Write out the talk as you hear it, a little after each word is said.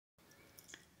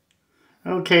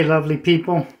Okay, lovely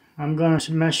people, I'm going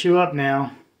to mess you up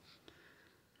now.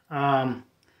 I've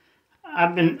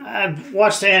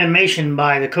watched the animation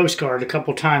by the Coast Guard a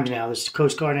couple times now. This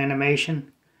Coast Guard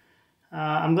animation.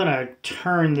 I'm going to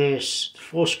turn this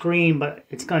full screen, but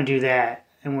it's going to do that,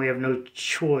 and we have no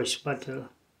choice but to.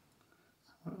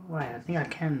 Wait, I think I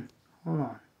can. Hold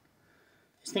on.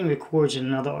 This thing records in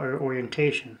another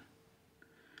orientation.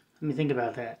 Let me think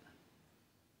about that.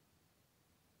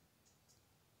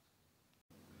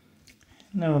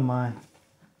 Never mind.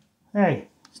 Hey,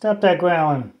 stop that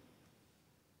growling.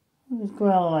 Who's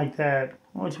growling like that?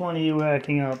 Which one of you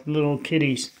acting up, little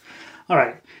kitties?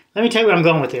 Alright, let me tell you where I'm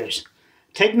going with this.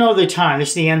 Take note of the time. This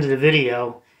is the end of the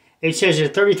video. It says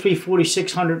at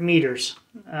 33,400 meters.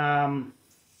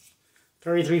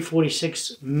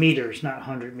 3346 meters, not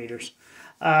 100 meters.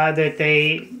 That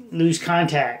they lose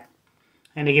contact.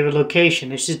 And they give a location.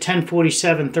 This is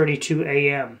 10:47:32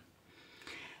 a.m.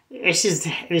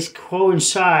 This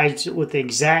coincides with the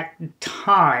exact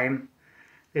time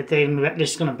that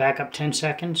this is going to back up 10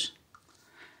 seconds.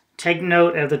 Take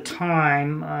note of the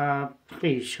time.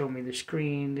 Please show me the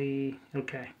screen.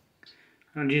 Okay.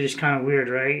 I'm going to do this kind of weird,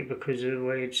 right? Because of the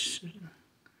way it's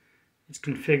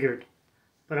configured.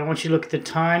 But I want you to look at the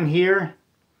time here.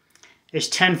 It's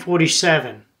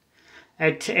 10:47.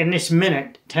 In this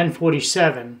minute,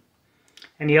 10:47,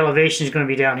 and the elevation is going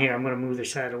to be down here. I'm going to move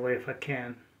this out of the way if I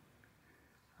can.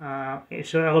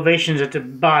 So elevation's at the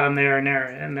bottom there,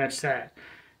 and that's that.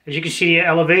 As you can see, the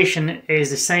elevation is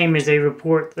the same as they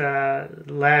report the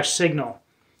last signal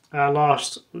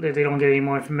lost. They don't get any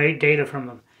more data from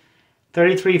them.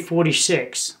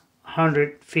 3346,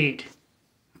 100 feet.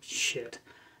 Shit.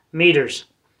 Meters.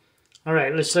 All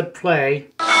right, let's hit play.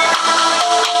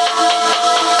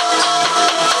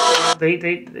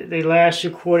 They last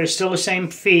recorded still the same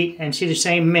feet and see the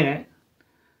same minute.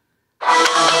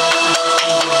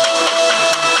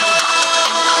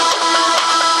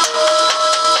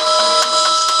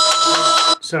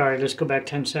 Sorry, let's go back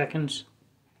 10 seconds.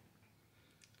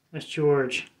 That's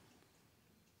George.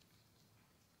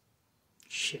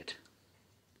 Shit.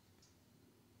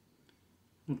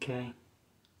 Okay.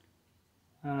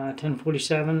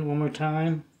 10:47, one more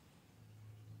time.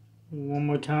 One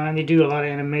more time. They do a lot of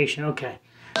animation. Okay.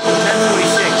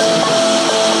 10:46.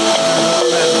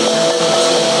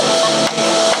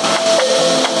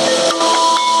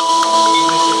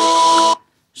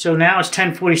 So now it's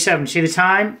 10:47. See the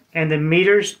time? And the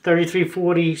meters,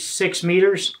 3346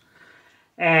 meters.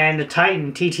 And the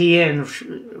Titan, TTN,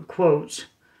 quotes,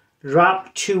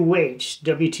 drop 2 weights,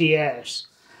 WTS.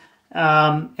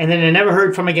 And then they're never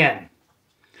heard from again.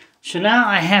 So now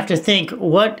I have to think,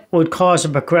 what would cause a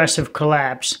progressive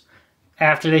collapse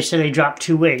after they said they dropped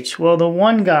 2 weights? Well, the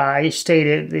one guy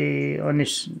stated on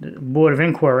this board of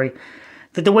inquiry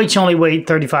that the weights only weighed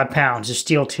 35 pounds, the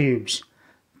steel tubes.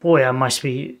 Boy, I must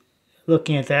be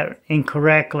looking at that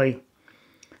incorrectly.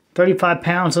 35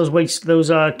 pounds, those weights,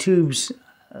 those tubes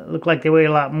look like they weigh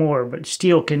a lot more, but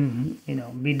steel can,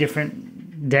 be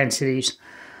different densities.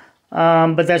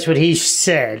 But that's what he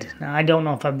said. Now, I don't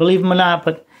know if I believe him or not,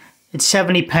 but it's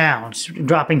 70 pounds,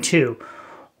 dropping 2.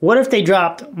 What if they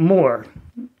dropped more?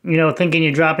 Thinking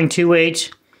you're dropping 2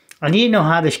 weights. I need to know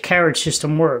how this carriage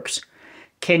system works.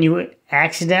 Can you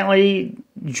accidentally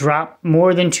drop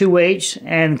more than 2 weights?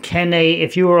 And can they,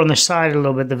 if you were on the side a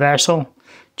little bit, the vessel,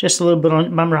 just a little bit on,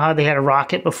 remember how they had a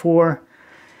rocket before?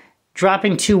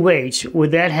 Dropping 2 weights,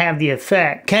 would that have the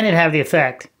effect, can it have the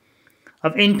effect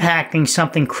of impacting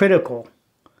something critical?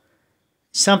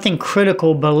 Something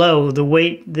critical below the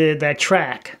weight, that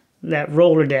track, that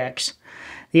roller decks.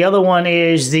 The other one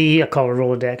is I call it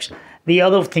roller decks.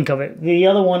 Think of it. The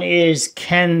other one is,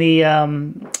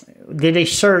 did they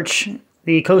search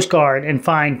the Coast Guard and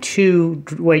find 2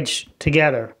 weights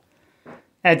together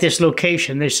at this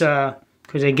location? Because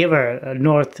they give a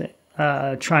north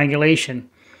triangulation.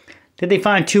 Did they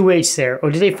find 2 weights there?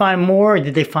 Or did they find more, or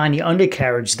did they find the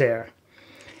undercarriage there?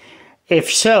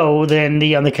 If so, then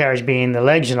the undercarriage being the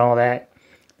legs and all that,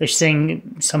 this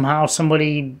thing, somehow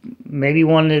somebody, maybe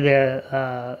one of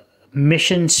the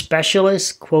mission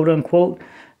specialists, quote unquote.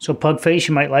 So Pugface,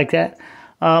 you might like that.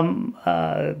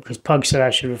 Because Pug said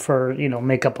I should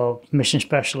make up a mission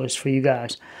specialist for you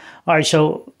guys. All right,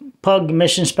 so Pug,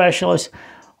 mission specialist.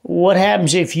 What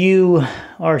happens if you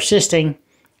are assisting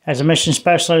as a mission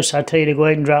specialist? I tell you to go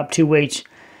ahead and drop 2 weights.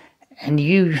 And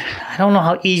I don't know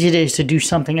how easy it is to do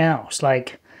something else.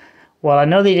 Like, well, I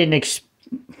know they didn't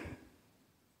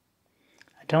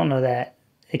I don't know that.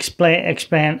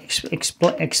 Expand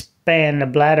the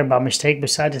bladder by mistake.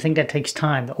 Besides, I think that takes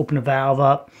time to open the valve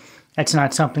up. That's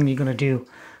not something you're going to do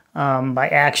by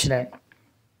accident.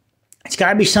 It's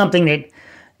got to be something that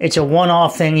it's a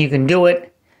one-off thing. You can do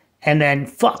it, and then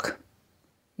fuck,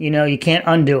 you can't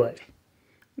undo it,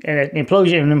 and an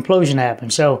implosion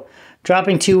happens. So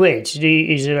dropping 2 weights.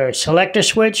 Is it a selector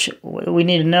switch? We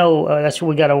need to know. That's what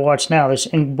we got to watch now. This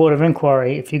Board of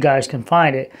Inquiry, if you guys can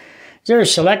find it. Is there a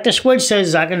selector switch that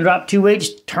says I can drop 2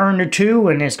 weights, turn to 2,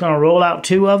 and it's going to roll out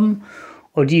 2 of them?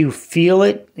 Or do you feel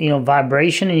it,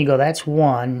 vibration, and you go, that's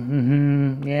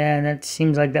 1. Yeah, and that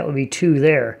seems like that would be 2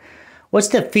 there. What's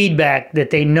the feedback that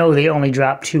they know they only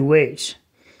dropped 2 weights?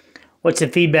 What's the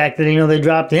feedback that they know they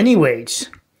dropped any weights?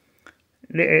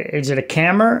 Is it a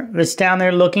camera that's down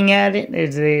there looking at it?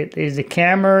 Is the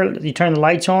camera, you turn the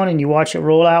lights on and you watch it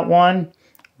roll out 1,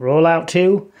 roll out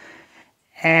 2?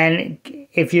 And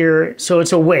so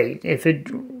it's a weight. If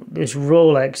this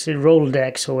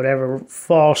Rolodex or whatever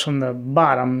falls from the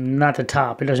bottom, not the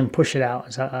top, it doesn't push it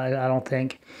out, I don't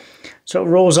think. So it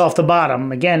rolls off the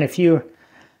bottom. Again,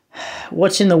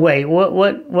 what's in the way?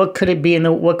 What could it be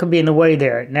what could be in the way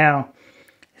there? Now,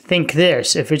 think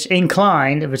this: if it's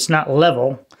inclined, if it's not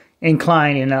level,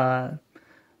 inclined in a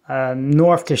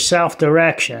north to south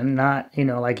direction, not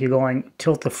like you're going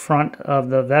tilt the front of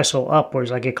the vessel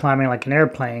upwards, like you're climbing like an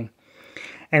airplane,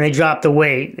 and they drop the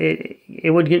weight,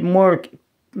 it would get more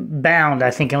bound,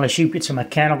 I think, unless you get some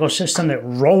mechanical system that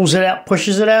rolls it out,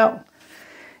 pushes it out.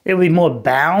 It would be more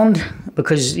bound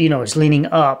because it's leaning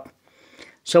up.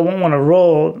 So it won't want to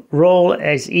roll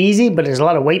as easy, but there's a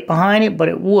lot of weight behind it, but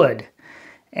it would.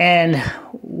 And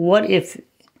what if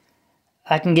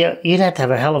I can you'd have to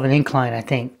have a hell of an incline, I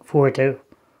think, for it to,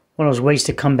 one of those weights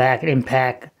to come back and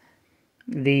impact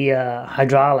the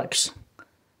hydraulics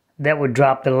that would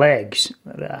drop the legs.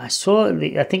 I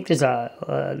think there's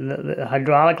the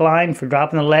hydraulic line for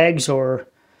dropping the legs, or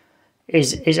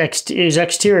is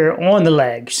exterior on the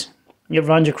legs. It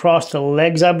runs across the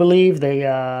legs, I believe,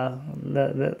 the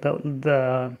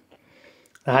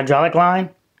hydraulic line.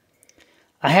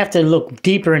 I have to look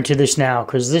deeper into this now,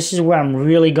 because this is where I'm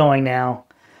really going now.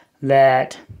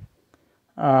 That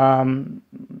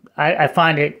I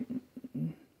find it.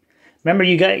 Remember,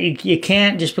 you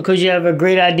can't, just because you have a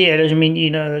great idea doesn't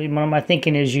mean one of my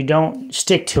thinking is you don't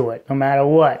stick to it no matter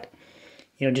what.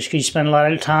 Just because you spend a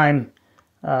lot of time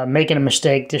making a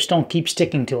mistake, just don't keep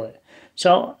sticking to it.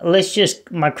 So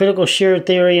my critical shear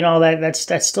theory and all that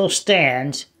still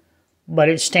stands, but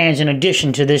it stands in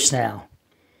addition to this now.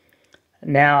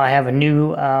 Now I have a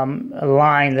new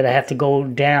line that I have to go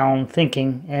down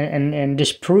thinking and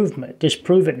disprove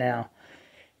it now.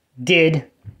 Did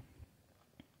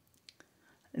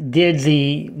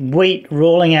the weight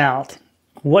rolling out,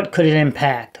 what could it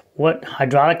impact? What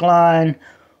hydraulic line,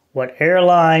 what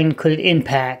airline could it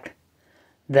impact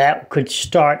that could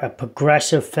start a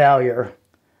progressive failure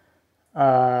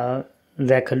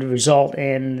that could result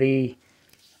in the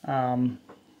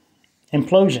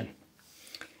implosion?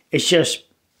 It's just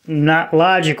not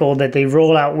logical that they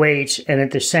roll out weights and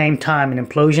at the same time an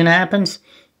implosion happens.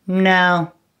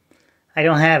 No, I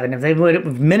don't have it. If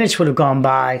minutes would have gone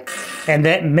by, and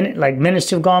minutes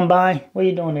have gone by. What are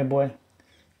you doing there, boy?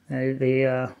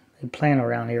 They playing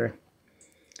around here.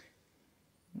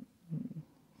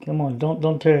 Come on,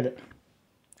 don't tear it.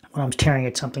 When I'm tearing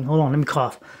at something. Hold on, let me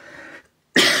cough.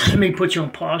 Let me put you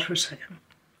on pause for a second.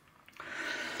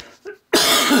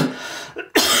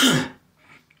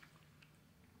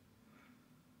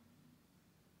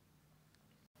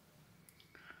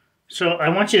 So I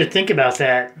want you to think about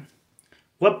that.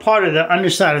 What part of the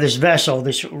underside of this vessel,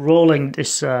 this rolling,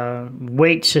 this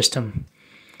weight system,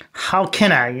 how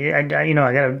can I got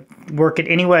to work it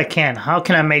any way I can. How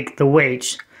can I make the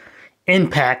weights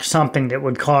impact something that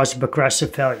would cause a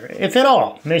progressive failure, if at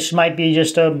all? This might be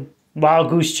just a wild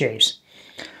goose chase.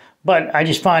 But I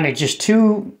just find it just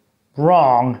too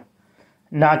wrong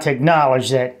not to acknowledge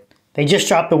that they just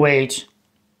dropped the weights,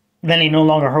 then they no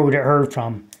longer heard what it heard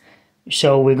from.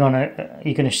 So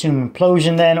you can assume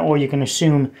implosion then, or you can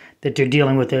assume that they're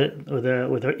dealing with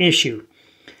an issue.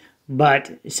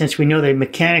 But since we know they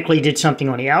mechanically did something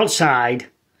on the outside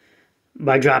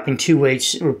by dropping 2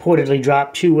 weights, reportedly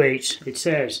dropped 2 weights, it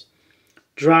says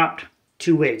dropped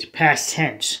 2 weights, past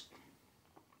tense.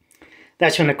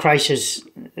 That's when the crisis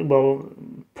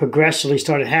progressively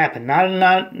started happening.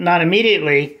 Not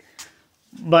immediately,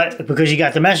 but because he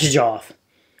got the message off.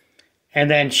 And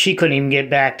then she couldn't even get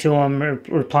back to him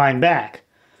replying back.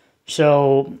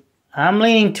 So I'm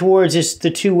leaning towards the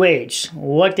 2 weights.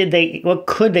 What could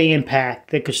they impact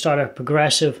that could start a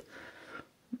progressive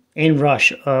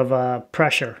inrush of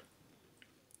pressure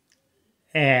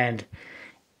and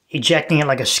ejecting it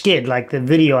like a skid, like the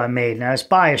video I made. Now it's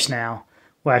biased now,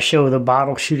 where I show the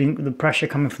bottle shooting, the pressure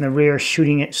coming from the rear,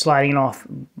 shooting it, sliding it off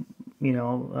you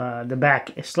know, the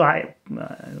back slide,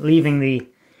 leaving the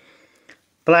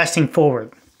blasting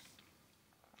forward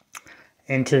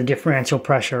into the differential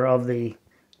pressure of this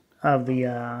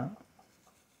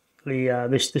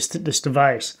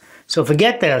device. So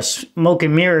forget the smoke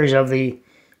and mirrors of the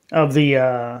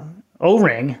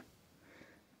O-ring.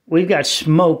 We've got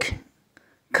smoke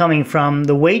coming from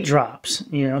the weight drops.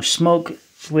 You know, smoke.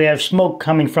 We have smoke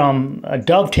coming from a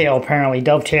dovetail. Apparently,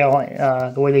 dovetail.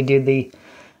 The way they did the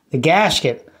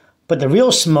gasket, but the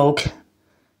real smoke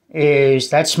is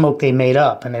that smoke they made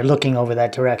up, and they're looking over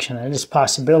that direction. And it's a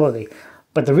possibility,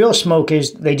 but the real smoke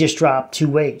is they just dropped 2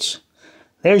 weights.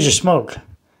 There's your smoke,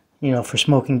 you know, for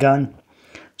smoking gun.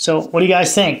 So, what do you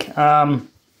guys think? Now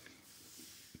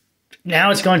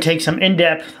it's going to take some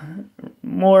in-depth,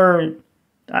 more.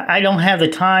 I don't have the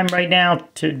time right now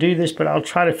to do this, but I'll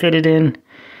try to fit it in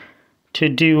to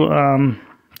do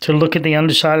to look at the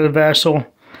underside of the vessel.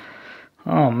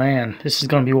 Oh man, this is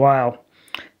going to be wild.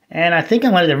 And I think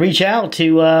I'm going to reach out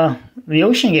to the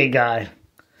OceanGate guy.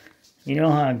 You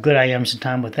know how good I am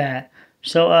sometimes with that.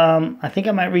 So I think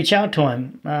I might reach out to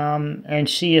him and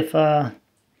see if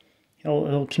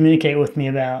he'll communicate with me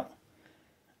about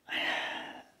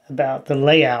the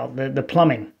layout, the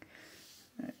plumbing.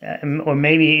 Or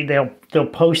maybe they'll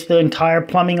post the entire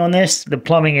plumbing on this. The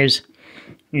plumbing is,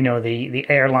 you know, the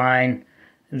airline,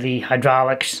 the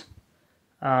hydraulics,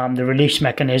 the release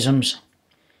mechanisms,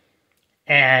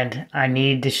 and I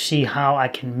need to see how I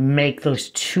can make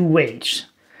those 2 weights.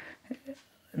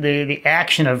 The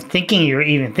action of thinking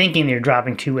you're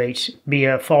dropping 2 weights be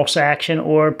a false action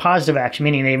or positive action,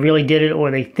 meaning they really did it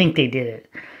or they think they did it,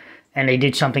 and they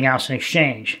did something else in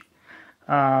exchange.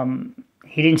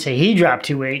 He didn't say he dropped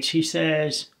 2 weights. He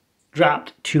says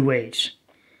dropped 2 weights.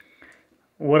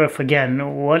 What if again,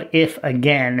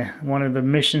 one of the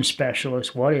mission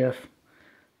specialists, what if,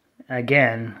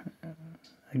 again,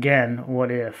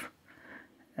 what if,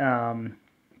 one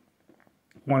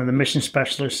of the mission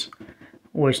specialists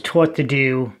was taught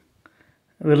to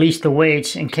release the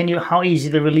weights, and how easy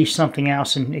to release something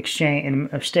else in exchange, in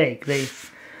a mistake.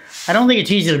 I don't think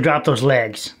it's easy to drop those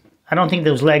legs. I don't think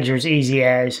those legs are as easy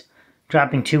as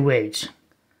dropping 2 weights.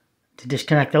 To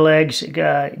disconnect the legs,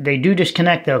 they do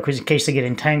disconnect though, because in case they get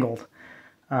entangled,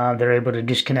 they're able to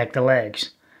disconnect the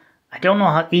legs. I don't know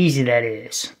how easy that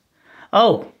is.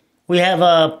 Oh, we have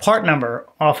a part number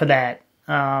off of that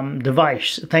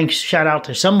device. Shout out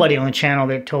to somebody on the channel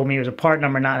that told me it was a part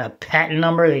number, not a patent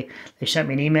number. They sent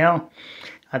me an email.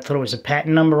 I thought it was a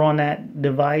patent number on that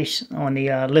device, on the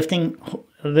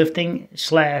lifting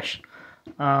slash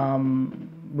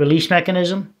release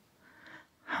mechanism.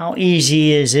 How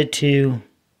easy is it to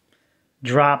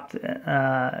drop,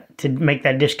 to make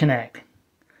that disconnect? It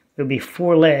would be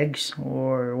 4 legs,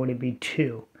 or would it be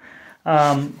 2?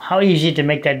 How easy to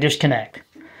make that disconnect?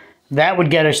 That would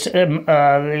get us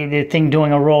the thing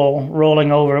doing a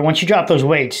rolling over. Once you drop those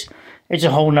weights, it's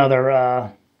a whole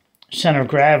nother center of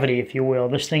gravity, if you will.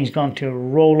 This thing's going to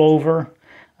roll over,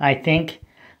 I think.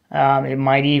 It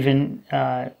might even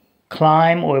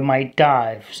climb, or it might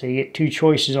dive. So you get 2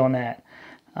 choices on that.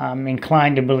 I'm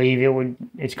inclined to believe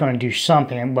it's going to do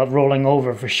something, but rolling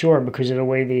over for sure, because of the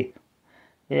way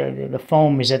the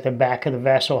foam is at the back of the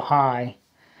vessel high,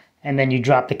 and then you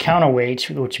drop the counterweights,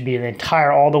 which would be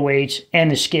all the weights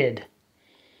and the skid.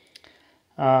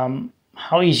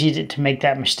 How easy is it to make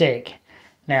that mistake?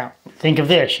 Now, think of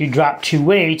this. You drop 2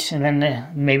 weights, and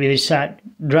then maybe they decide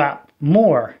drop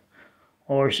more,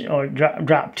 or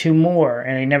drop 2 more,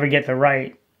 and they never get the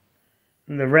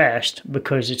rest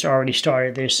because it's already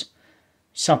started. There's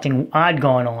something odd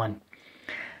going on.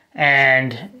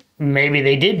 And maybe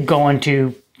they did go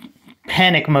into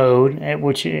panic mode,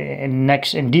 which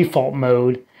in default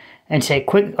mode, and say,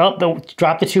 quick,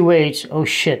 drop the 2 weights. Oh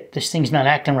shit, this thing's not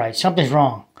acting right. Something's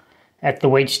wrong. That the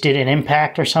weights did an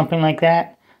impact or something like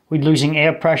that. We're losing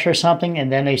air pressure or something.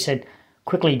 And then they said,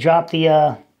 quickly drop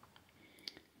the,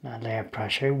 not air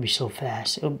pressure, it would be so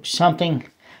fast. Something,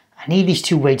 I need these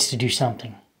 2 weights to do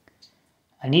something.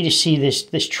 I need to see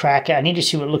this track. I need to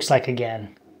see what it looks like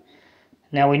again.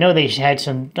 Now we know they had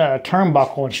some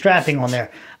turnbuckle and strapping on there.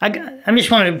 I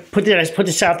just want to put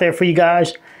this out there for you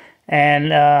guys, and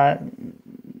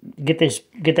get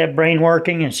that brain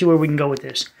working and see where we can go with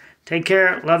this. Take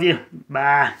care. Love you.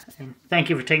 Bye. And thank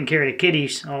you for taking care of the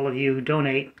kitties, all of you who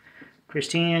donate.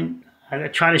 Christine, I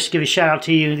tried to give a shout out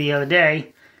to you the other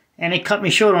day, and it cut me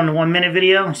short on the 1-minute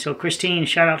video. So Christine,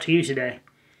 shout out to you today.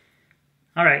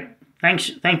 All right.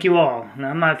 Thank you all. And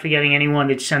I'm not forgetting anyone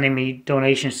that's sending me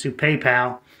donations through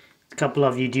PayPal. A couple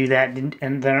of you do that,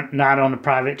 and they're not on the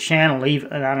private channel,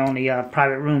 not on the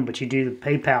private room, but you do the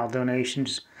PayPal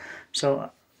donations.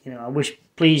 So You know, I wish,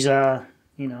 please,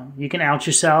 you know, you can out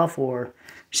yourself or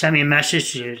send me a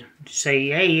message to say,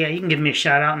 hey, yeah, you can give me a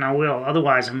shout out and I will.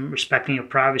 Otherwise, I'm respecting your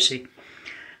privacy.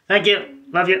 Thank you.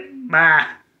 Love you. Bye.